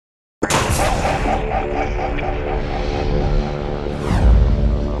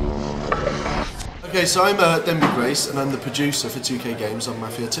Okay, so I'm Denby Grace, and I'm the producer for 2K Games on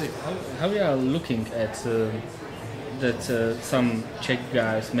Mafia 2. How you are looking at that some Czech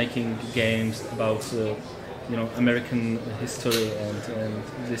guys making games about American history and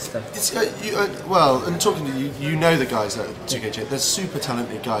this stuff? It's, well, and talking to you, you know the guys at 2K Czech. They're super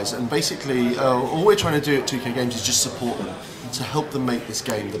talented guys, and basically all we're trying to do at 2K Games is just support them, to help them make this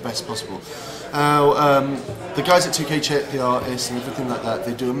game the best possible. The guys at 2K Czech, the artists and everything like that,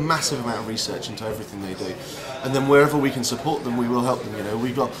 they do a massive amount of research into everything they do, and then wherever we can support them, we will help them. You know,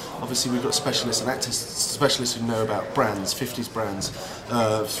 we've got specialists and actors, specialists who know about brands, 50s brands.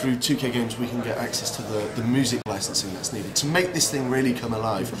 Through 2K Games, we can get access to the music licensing that's needed to make this thing really come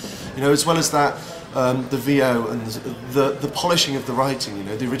alive. You know, as well as that, the VO and the polishing of the writing. You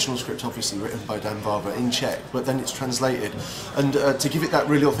know, the original script obviously written by Dan Vávra in Czech, but then it's translated, and to give it that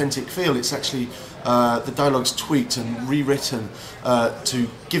really authentic feel, it's actually the dialogue's tweaked and rewritten to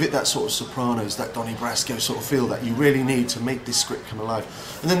give it that sort of Sopranos, that Donnie Brasco sort of feel that you really need to make this script come alive.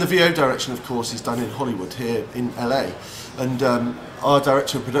 And then the VO direction, of course, is done in Hollywood, here in LA. And our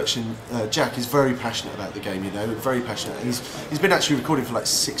director of production, Jack, is very passionate about the game, you know, very passionate. And he's been actually recording for like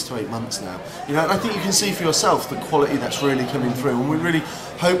 6 to 8 months now. You know, and I think you can see for yourself the quality that's really coming through. And we really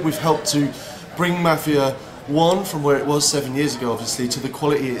hope we've helped to bring Mafia 1 from where it was 7 years ago, obviously, to the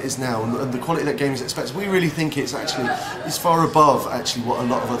quality it is now, and the quality that games expect. We really think it's far above actually what a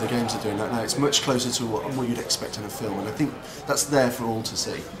lot of other games are doing right now. It's much closer to what you'd expect in a film, and I think that's there for all to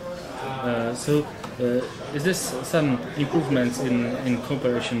see. Is this some improvements in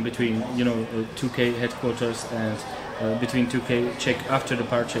cooperation between 2K headquarters and between 2K Czech after the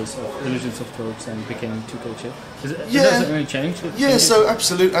purchase of Illusions of Torps and became 2K Czech? Is there any change? Yeah, so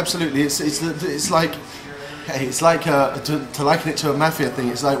absolutely. It's like. Hey, it's like to liken it to a Mafia thing.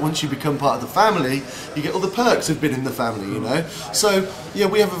 It's like once you become part of the family, you get all the perks of being in the family, you know. So yeah,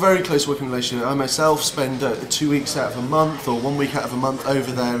 we have a very close working relationship. I myself spend 2 weeks out of a month or 1 week out of a month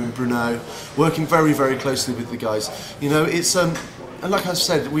over there in Brno, working very, very closely with the guys. You know, it's and like I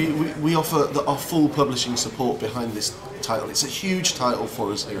said, we offer our full publishing support behind this title. It's a huge title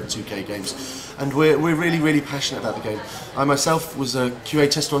for us here at 2K Games, and we're really, really passionate about the game. I myself was a QA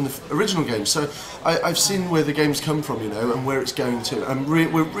tester on the original game, so I've seen where the game's come from, you know, and where it's going to. And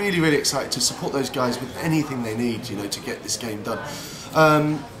we're really, really excited to support those guys with anything they need, you know, to get this game done.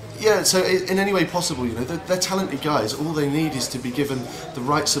 Yeah, so in any way possible, you know, they're talented guys. All they need is to be given the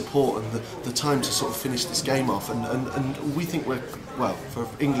right support and the time to sort of finish this game off. And we think we're, well, for an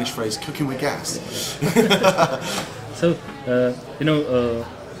English phrase, cooking with gas. So,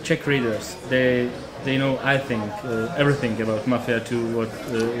 Czech readers, they know, I think, everything about Mafia 2,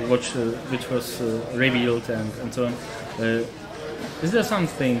 which was revealed and so on. Is there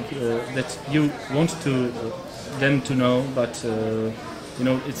something that you want them to know, but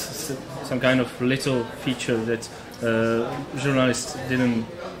it's some kind of little feature that journalists didn't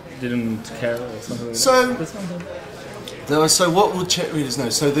care or something like that? So what would Czech readers know?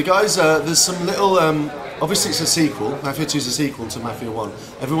 So the guys, there's some little, obviously it's a sequel. Mafia 2 is a sequel to Mafia 1.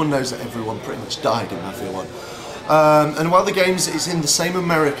 Everyone knows that everyone pretty much died in Mafia 1. And while the games is in the same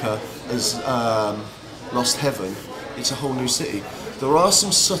America as Lost Heaven, it's a whole new city. There are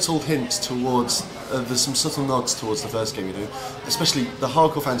some subtle hints towards, there's some subtle nods towards the first game, you know. Especially the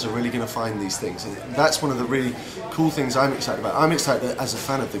hardcore fans are really going to find these things, and that's one of the really cool things I'm excited about. I'm excited as a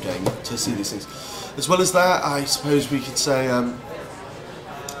fan of the game to see these things. As well as that, I suppose we could say, I'm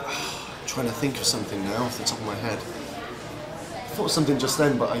trying to think of something now off the top of my head. I thought of something just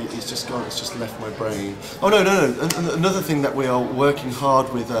then, but it's just gone, it's just left my brain. Oh no. Another thing that we are working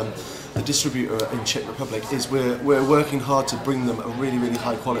hard with the distributor in Czech Republic is we're working hard to bring them a really, really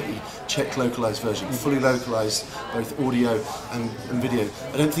high quality Czech localized version, fully localized, both audio and video.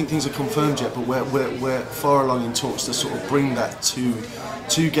 I don't think things are confirmed yet, but we're far along in talks to sort of bring that to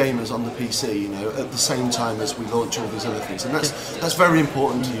gamers on the PC, you know, at the same time as we launch all these other things, and that's very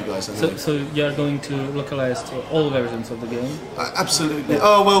important to you guys. I know. So you are going to localize all versions of the game? Absolutely.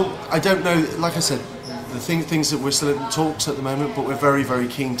 Oh well, I don't know. Like I said, the things that we're still in talks at the moment, but we're very, very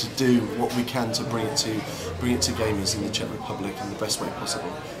keen to do what we can to bring it to gamers in the Czech Republic in the best way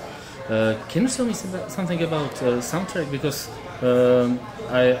possible. Can you tell me something about soundtrack? Because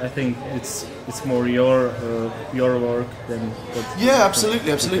I think it's more your work than. Yeah,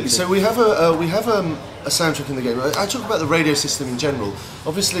 absolutely. So we have a soundtrack in the game. I talk about the radio system in general.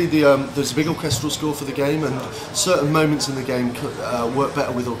 Obviously, there's a big orchestral score for the game, and certain moments in the game work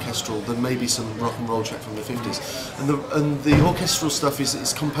better with orchestral than maybe some rock and roll track from the 50s. And the orchestral stuff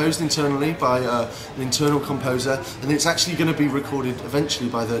is composed internally by an internal composer, and it's actually going to be recorded eventually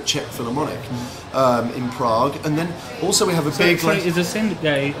by the Czech Philharmonic in Prague. And then also we have a big. Sorry, is the same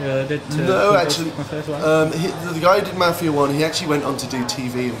guy that? No, actually, the guy who did Mafia 1. He actually went on to do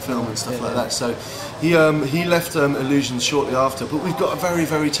TV and film and stuff like that. So he left Illusions shortly after. But we've got a very,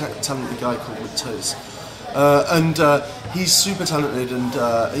 very talented guy called Matthias. And he's super talented,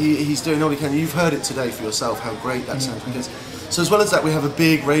 and he's doing all he can. You've heard it today for yourself how great that soundtrack is. So as well as that, we have a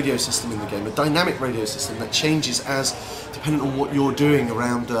big radio system in the game, a dynamic radio system that changes as depending on what you're doing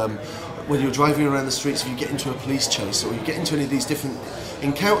around. When you're driving around the streets, if you get into a police chase or you get into any of these different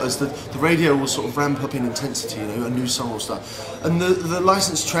encounters, the radio will sort of ramp up in intensity, a new song will start. And the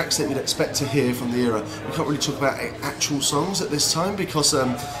licensed tracks that you'd expect to hear from the era, we can't really talk about actual songs at this time because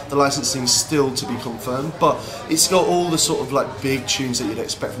the licensing's still to be confirmed, but it's got all the sort of like big tunes that you'd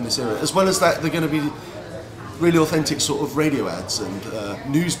expect from this era. As well as that, they're going to be really authentic sort of radio ads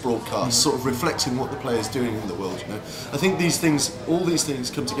and news broadcasts, sort of reflecting what the player's doing in the world. I think all these things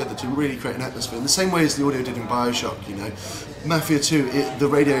come together to really create an atmosphere. In the same way as the audio did in Bioshock, Mafia 2, the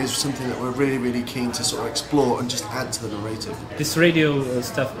radio is something that we're really, really keen to sort of explore and just add to the narrative. This radio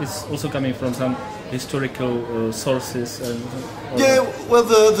stuff is also coming from some historical sources. Yeah, well,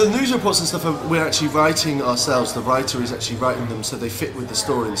 the news reports and stuff we're actually writing ourselves. The writer is actually writing them so they fit with the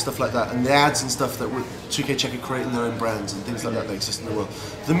story and stuff like that. And the ads and stuff that 2K Czech are creating their own brands and things like that exist in the world.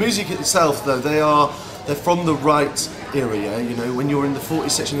 The music itself, though, they're from the right era. When you're in the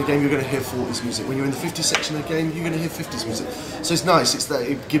 40s section of the game, you're going to hear 40s music. When you're in the 50s section of the game, you're going to hear 50s music. So it's nice.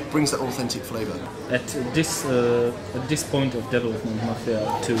 It brings that authentic flavour. At this point of development,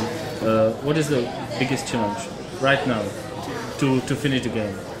 Mafia 2, what is the biggest challenge right now to finish the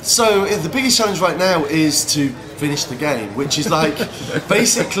game? So the biggest challenge right now is to finish the game, which is like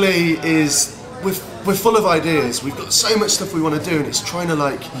basically is we're full of ideas. We've got so much stuff we want to do, and it's trying to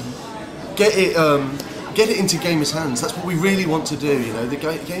like get it into gamers' hands. That's what we really want to do. The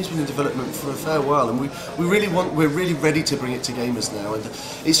game's been in development for a fair while, and we're really ready to bring it to gamers now. And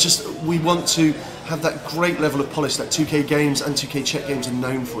it's just we want to have that great level of polish that 2K games and 2K Czech games are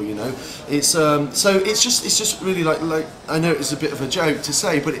known for. It's so it's just really like I know it's a bit of a joke to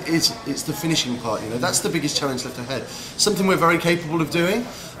say, but it's the finishing part. That's the biggest challenge left ahead. Something we're very capable of doing,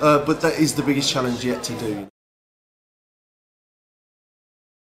 but that is the biggest challenge yet to do.